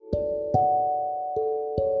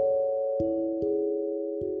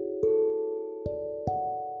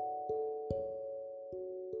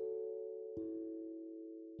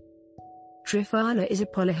Triphala is a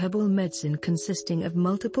polyherbal medicine consisting of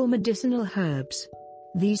multiple medicinal herbs.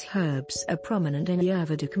 These herbs are prominent in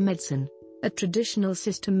Ayurvedic medicine, a traditional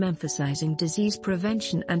system emphasizing disease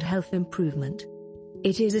prevention and health improvement.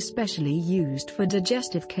 It is especially used for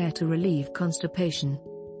digestive care to relieve constipation.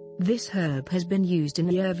 This herb has been used in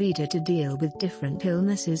Ayurveda to deal with different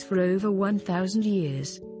illnesses for over 1,000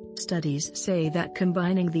 years. Studies say that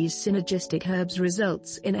combining these synergistic herbs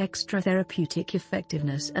results in extra therapeutic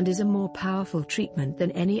effectiveness and is a more powerful treatment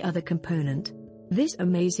than any other component. This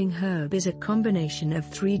amazing herb is a combination of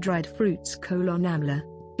 3 dried fruits: amla.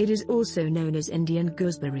 It is also known as Indian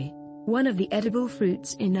gooseberry, one of the edible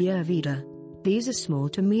fruits in Ayurveda. These are small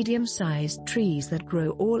to medium-sized trees that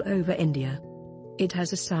grow all over India. It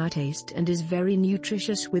has a sour taste and is very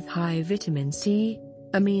nutritious with high vitamin C,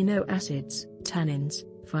 amino acids, tannins,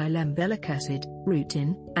 phylembellic acid,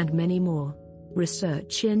 rutin, and many more.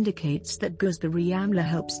 Research indicates that gooseberry amla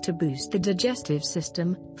helps to boost the digestive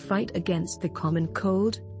system, fight against the common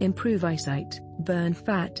cold, improve eyesight, burn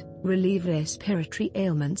fat, relieve respiratory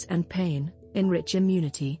ailments and pain, enrich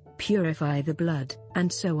immunity, purify the blood, and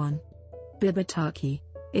so on. Bibataki.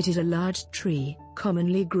 It is a large tree,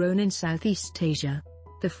 commonly grown in Southeast Asia.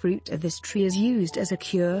 The fruit of this tree is used as a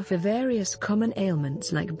cure for various common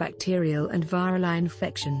ailments like bacterial and viral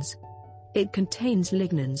infections. It contains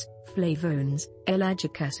lignans, flavones,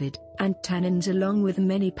 ellagic acid, and tannins along with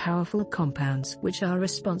many powerful compounds which are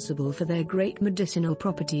responsible for their great medicinal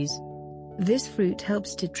properties. This fruit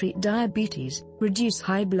helps to treat diabetes, reduce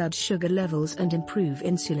high blood sugar levels and improve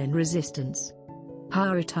insulin resistance.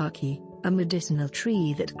 Haritaki, a medicinal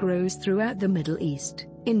tree that grows throughout the Middle East,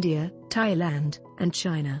 India, Thailand, and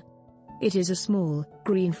China. It is a small,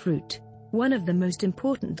 green fruit, one of the most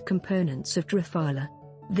important components of Triphala.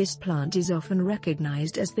 This plant is often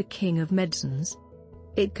recognized as the king of medicines.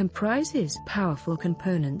 It comprises powerful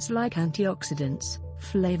components like antioxidants,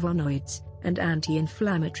 flavonoids, and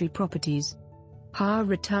anti-inflammatory properties.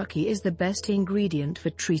 Haritaki is the best ingredient for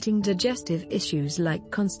treating digestive issues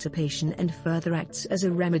like constipation and further acts as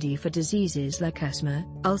a remedy for diseases like asthma,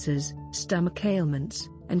 ulcers, stomach ailments,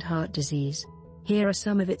 and heart disease. Here are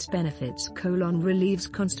some of its benefits. Relieves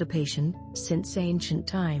constipation. Since ancient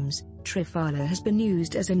times, Triphala has been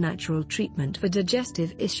used as a natural treatment for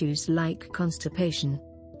digestive issues like constipation.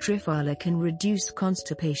 Triphala can reduce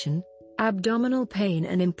constipation, abdominal pain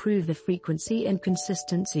and improve the frequency and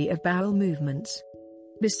consistency of bowel movements.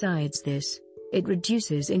 Besides this, it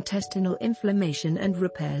reduces intestinal inflammation and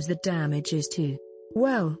repairs the damages too.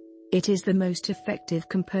 It is the most effective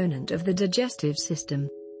component of the digestive system.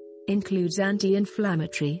 Includes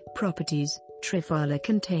anti-inflammatory properties. Triphala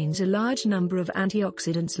contains a large number of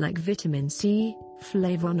antioxidants like vitamin C,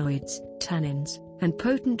 flavonoids, tannins, and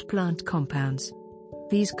potent plant compounds.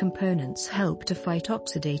 These components help to fight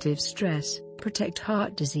oxidative stress, protect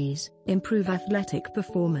heart disease, improve athletic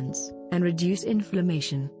performance, and reduce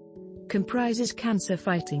inflammation. Comprises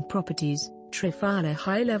cancer-fighting properties. Triphala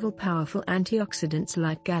high-level powerful antioxidants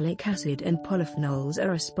like gallic acid and polyphenols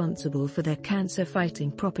are responsible for their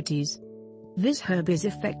cancer-fighting properties. This herb is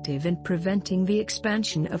effective in preventing the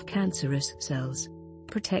expansion of cancerous cells.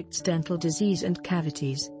 Protects dental disease and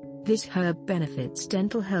cavities. This herb benefits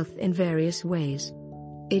dental health in various ways.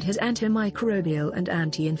 It has antimicrobial and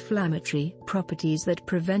anti-inflammatory properties that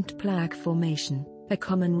prevent plaque formation, a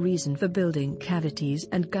common reason for building cavities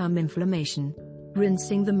and gum inflammation.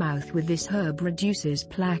 Rinsing the mouth with this herb reduces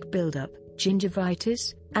plaque buildup,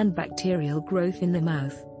 gingivitis, and bacterial growth in the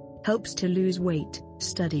mouth. Helps to lose weight.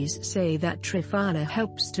 Studies say that Triphala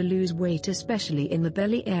helps to lose weight especially in the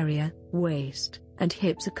belly area, waist, and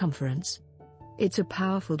hip circumference. It's a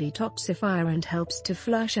powerful detoxifier and helps to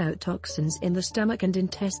flush out toxins in the stomach and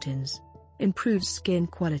intestines. Improves skin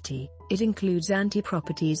quality. It includes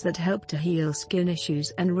anti-properties that help to heal skin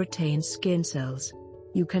issues and retain skin cells.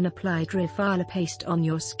 You can apply Triphala paste on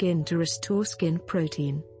your skin to restore skin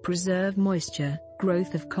protein, preserve moisture,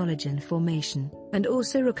 growth of collagen formation, and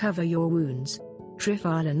also recover your wounds.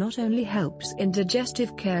 Triphala not only helps in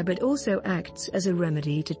digestive care but also acts as a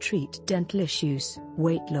remedy to treat dental issues,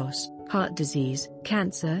 weight loss, heart disease,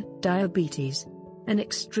 cancer, diabetes. An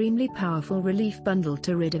extremely powerful relief bundle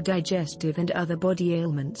to rid of digestive and other body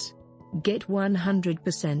ailments. Get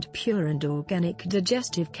 100% pure and organic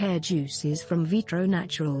digestive care juices from Vitro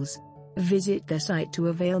Naturals. Visit their site to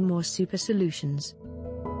avail more super solutions.